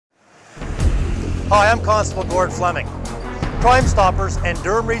Hi, I'm Constable Gord Fleming. Crime Stoppers and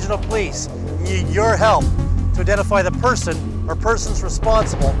Durham Regional Police need your help to identify the person or persons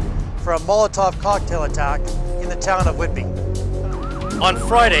responsible for a Molotov cocktail attack in the town of Whitby. On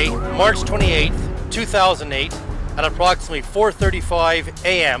Friday, March 28, 2008, at approximately 4:35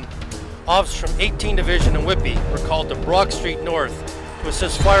 a.m., officers from 18 Division in Whitby were called to Brock Street North to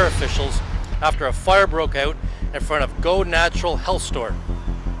assist fire officials after a fire broke out in front of Go Natural Health Store.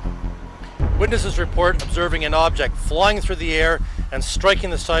 Witnesses report observing an object flying through the air and striking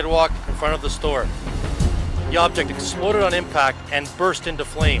the sidewalk in front of the store. The object exploded on impact and burst into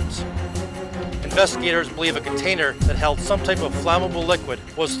flames. Investigators believe a container that held some type of flammable liquid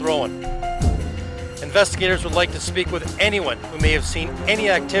was thrown. Investigators would like to speak with anyone who may have seen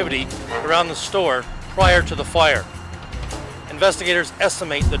any activity around the store prior to the fire. Investigators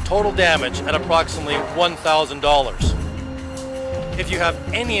estimate the total damage at approximately $1,000. If you have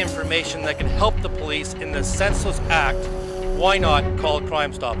any information that can help the police in this senseless act, why not call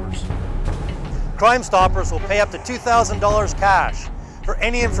Crime Stoppers? Crime Stoppers will pay up to $2,000 cash for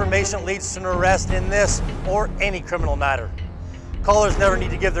any information that leads to an arrest in this or any criminal matter. Callers never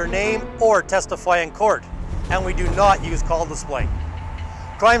need to give their name or testify in court, and we do not use call display.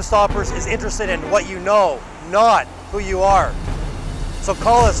 Crime Stoppers is interested in what you know, not who you are. So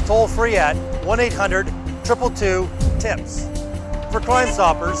call us toll-free at 1-800-222-TIPS. For Crime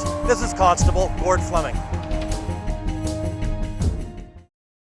Stoppers, this is Constable Gord Fleming.